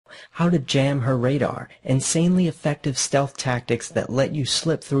how to jam her radar, insanely effective stealth tactics that let you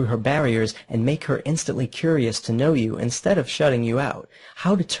slip through her barriers and make her instantly curious to know you instead of shutting you out,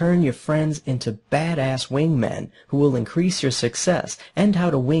 how to turn your friends into badass wingmen who will increase your success, and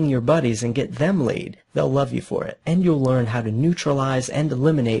how to wing your buddies and get them laid. They'll love you for it. And you'll learn how to neutralize and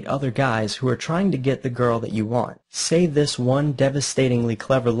eliminate other guys who are trying to get the girl that you want. Say this one devastatingly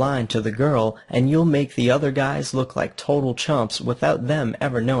clever line to the girl and you'll make the other guys look like total chumps without them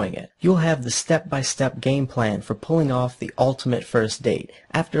ever knowing it. You'll have the step-by-step game plan for pulling off the ultimate first date.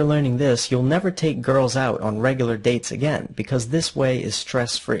 After learning this, you'll never take girls out on regular dates again, because this way is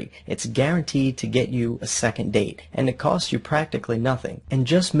stress-free. It's guaranteed to get you a second date, and it costs you practically nothing. And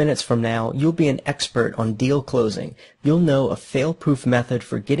just minutes from now, you'll be an expert on deal closing. You'll know a fail-proof method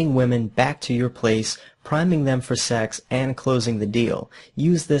for getting women back to your place, priming them for sex, and closing the deal.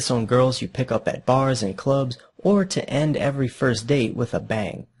 Use this on girls you pick up at bars and clubs, or to end every first date with a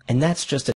bang. And that's just a